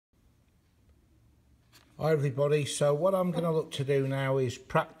Hi everybody, so what I'm going to look to do now is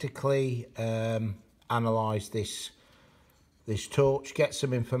practically analyse this torch, get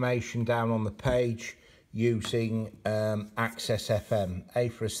some information down on the page using ACCESS FM. A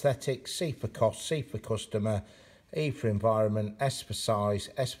for aesthetics, C for cost, C for customer, E for environment, S for size,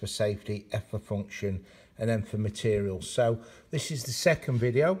 S for safety, F for function, and M for materials. So this is the second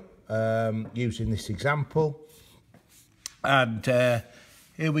video using this example, and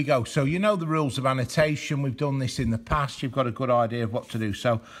here we go. So you know the rules of annotation. We've done this in the past. You've got a good idea of what to do.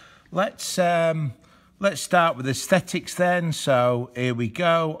 So let's start with aesthetics then. So here we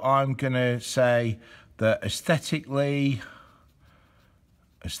go. I'm going to say that aesthetically,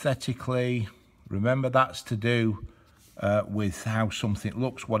 remember that's to do with how something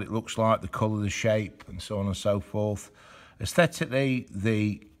looks, what it looks like, the colour, the shape, and so on and so forth. Aesthetically,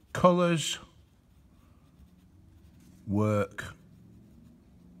 the colours work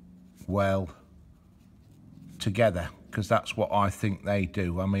well together, because that's what I think they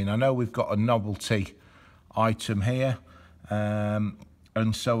do. I mean, I know we've got a novelty item here, and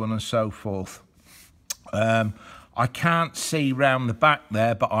so on and so forth. I can't see round the back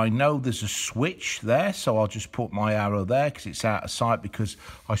there, but I know there's a switch there, so I'll just put my arrow there because it's out of sight, because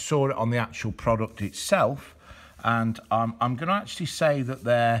I saw it on the actual product itself. And I'm going to actually say that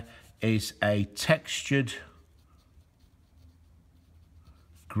there is a textured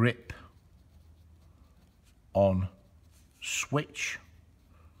grip on switch,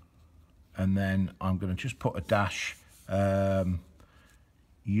 and then I'm going to just put a dash,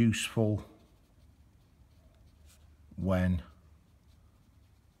 useful when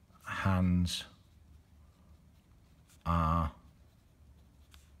hands are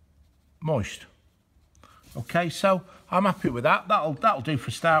moist. Okay, so I'm happy with that. That'll do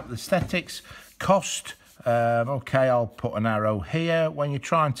for start with aesthetics. Cost. Okay, I'll put an arrow here. When you're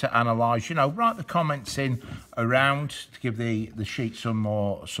trying to analyse, you know, write the comments in around to give the sheet some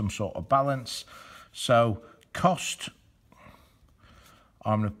sort of balance. So cost,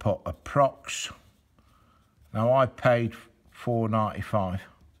 I'm going to put approx. Now I paid $4.95,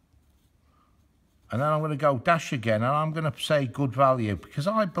 and then I'm going to go dash again, and I'm going to say good value, because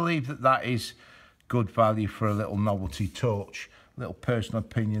I believe that that is good value for a little novelty torch. Little personal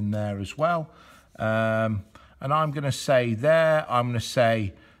opinion there as well. And I'm going to say there, I'm going to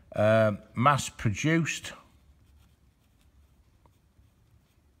say mass produced.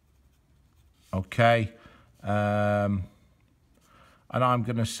 Okay. And I'm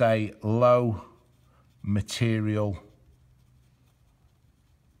going to say low material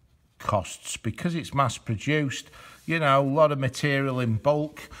costs, because it's mass produced, you know, a lot of material in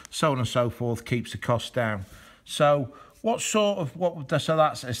bulk, so on and so forth, keeps the cost down. So so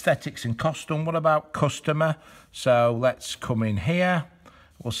that's aesthetics and custom. What about customer? So let's come in here.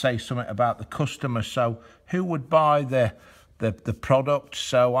 We'll say something about the customer. So who would buy the product?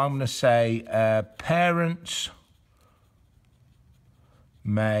 So I'm going to say parents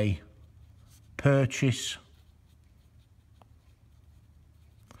may purchase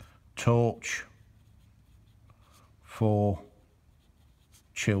torch for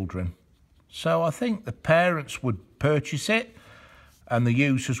children. So I think the parents would purchase it, and the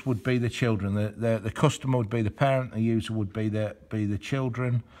users would be the children. The customer would be the parent, the user would be the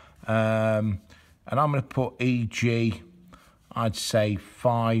children. And I'm going to put e.g. I'd say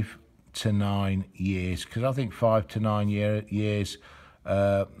 5 to 9 years, because I think 5 to 9 years,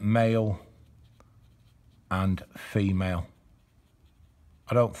 male and female.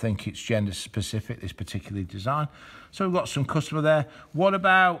 I don't think it's gender specific, this particular design. So we've got some customer there. What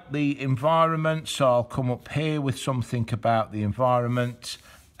about the environment? So I'll come up here with something about the environment.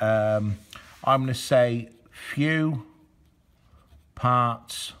 I'm going to say few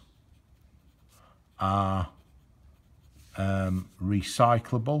parts are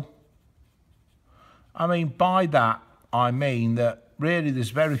recyclable. I mean, by that, I mean that really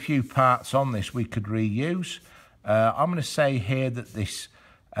there's very few parts on this we could reuse. I'm going to say here that this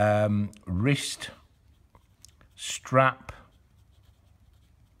wrist strap,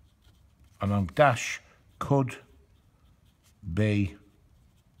 and on dash, could be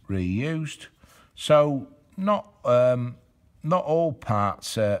reused. So not all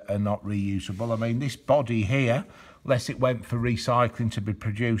parts are not reusable. I mean, this body here, unless it went for recycling to be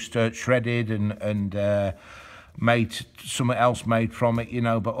produced, shredded and made something else made from it, you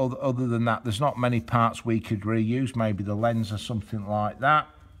know, but other than that, there's not many parts we could reuse. Maybe the lens or something like that.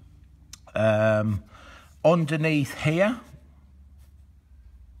 Underneath here,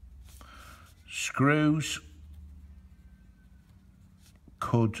 screws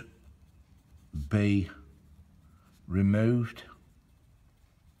could be removed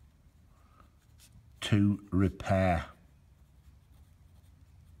to repair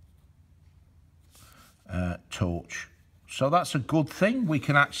torch. So that's a good thing. We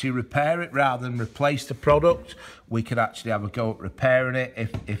can actually repair it rather than replace the product. We could actually have a go at repairing it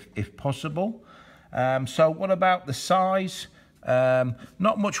if possible. So what about the size?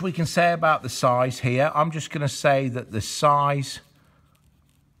 Not much we can say about the size here. I'm just going to say that the size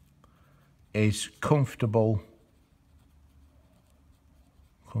is comfortable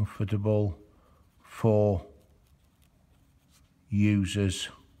for users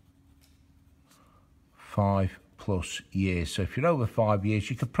 5+ years. So if you're over 5 years,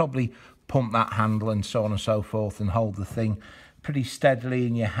 you could probably pump that handle and so on and so forth and hold the thing pretty steadily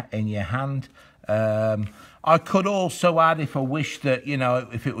in your hand. I could also add, if I wish, that, you know,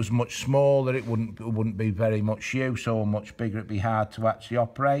 if it was much smaller, it wouldn't be very much use, or much bigger, it'd be hard to actually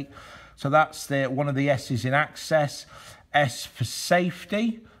operate. So that's one of the S's in access. S for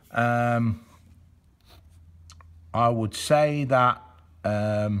safety. I would say that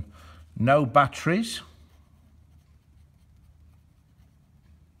no batteries.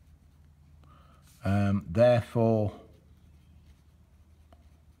 Therefore,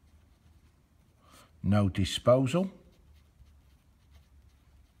 no disposal.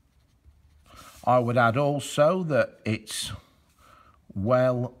 I would add also that it's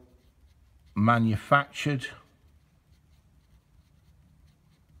well manufactured.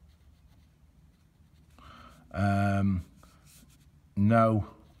 No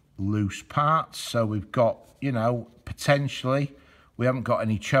loose parts. So we've got, you know, potentially we haven't got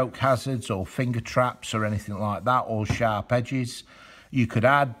any choke hazards or finger traps or anything like that, or sharp edges. You could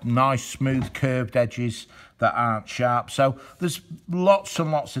add nice smooth curved edges that aren't sharp. So there's lots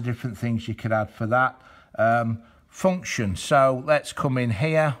and lots of different things you could add for that. Function. So let's come in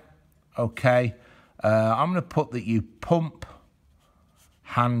here. Okay. I'm going to put that you pump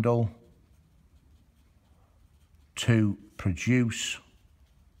handle to produce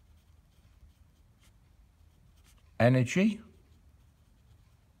energy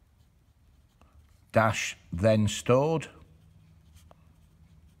dash then stored.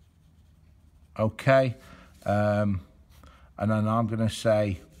 Okay, and then I'm going to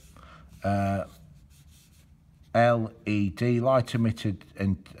say LED, light emitted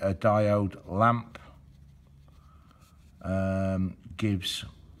and a diode lamp, gives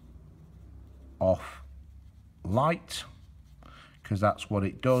off light, because that's what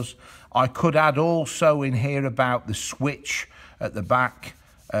it does. I could add also in here about the switch at the back,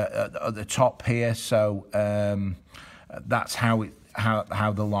 at the top here. So that's how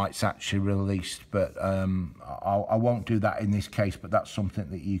the light's actually released. But I won't do that in this case, but that's something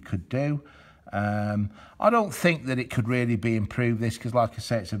that you could do. I don't think that it could really be improved, this, because like I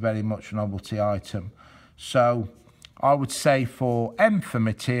say, it's a very much novelty item. So I would say for M for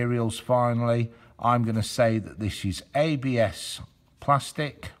materials, finally, I'm going to say that this is ABS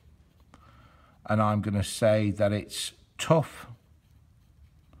plastic, and I'm going to say that it's tough,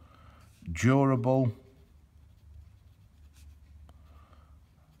 durable,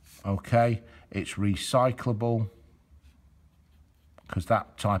 okay, it's recyclable, because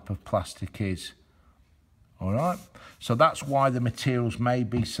that type of plastic is. All right, so that's why the materials may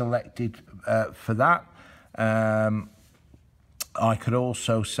be selected for that. I could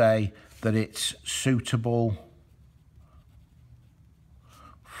also say that it's suitable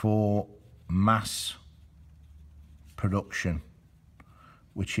for mass production,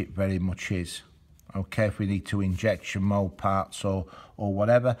 which it very much is. Okay, if we need to injection mold parts or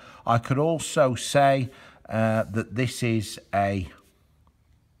whatever. I could also say that this is a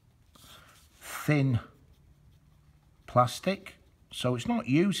thin plastic, so it's not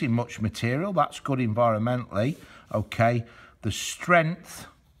using much material. That's good environmentally. Okay, the strength,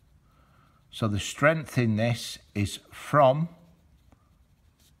 so the strength in this is from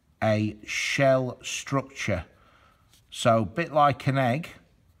a shell structure. So a bit like an egg,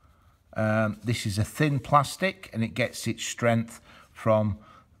 this is a thin plastic, and it gets its strength from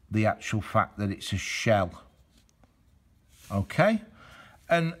the actual fact that it's a shell. Okay,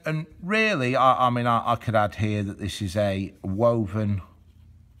 and really, I mean, I could add here that this is a woven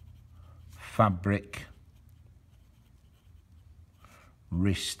fabric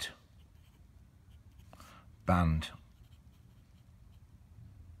wrist band.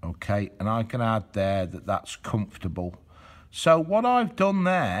 Okay, and I can add there that that's comfortable. So what I've done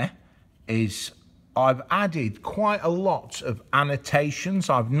there is I've added quite a lot of annotations.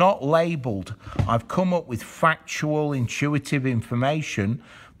 I've not labelled. I've come up with factual, intuitive information,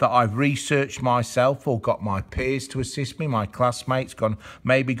 that I've researched myself or got my peers to assist me, my classmates,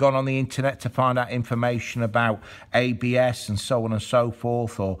 maybe gone on the internet to find out information about ABS and so on and so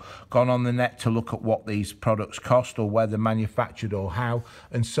forth, or gone on the net to look at what these products cost or where they're manufactured or how,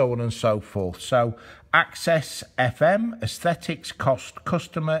 and so on and so forth. So Access FM, aesthetics, cost,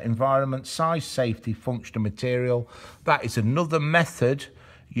 customer, environment, size, safety, function and material. That is another method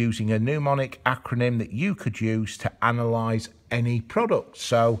using a mnemonic acronym that you could use to analyse any product.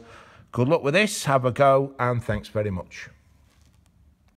 So good luck with this, have a go, and thanks very much.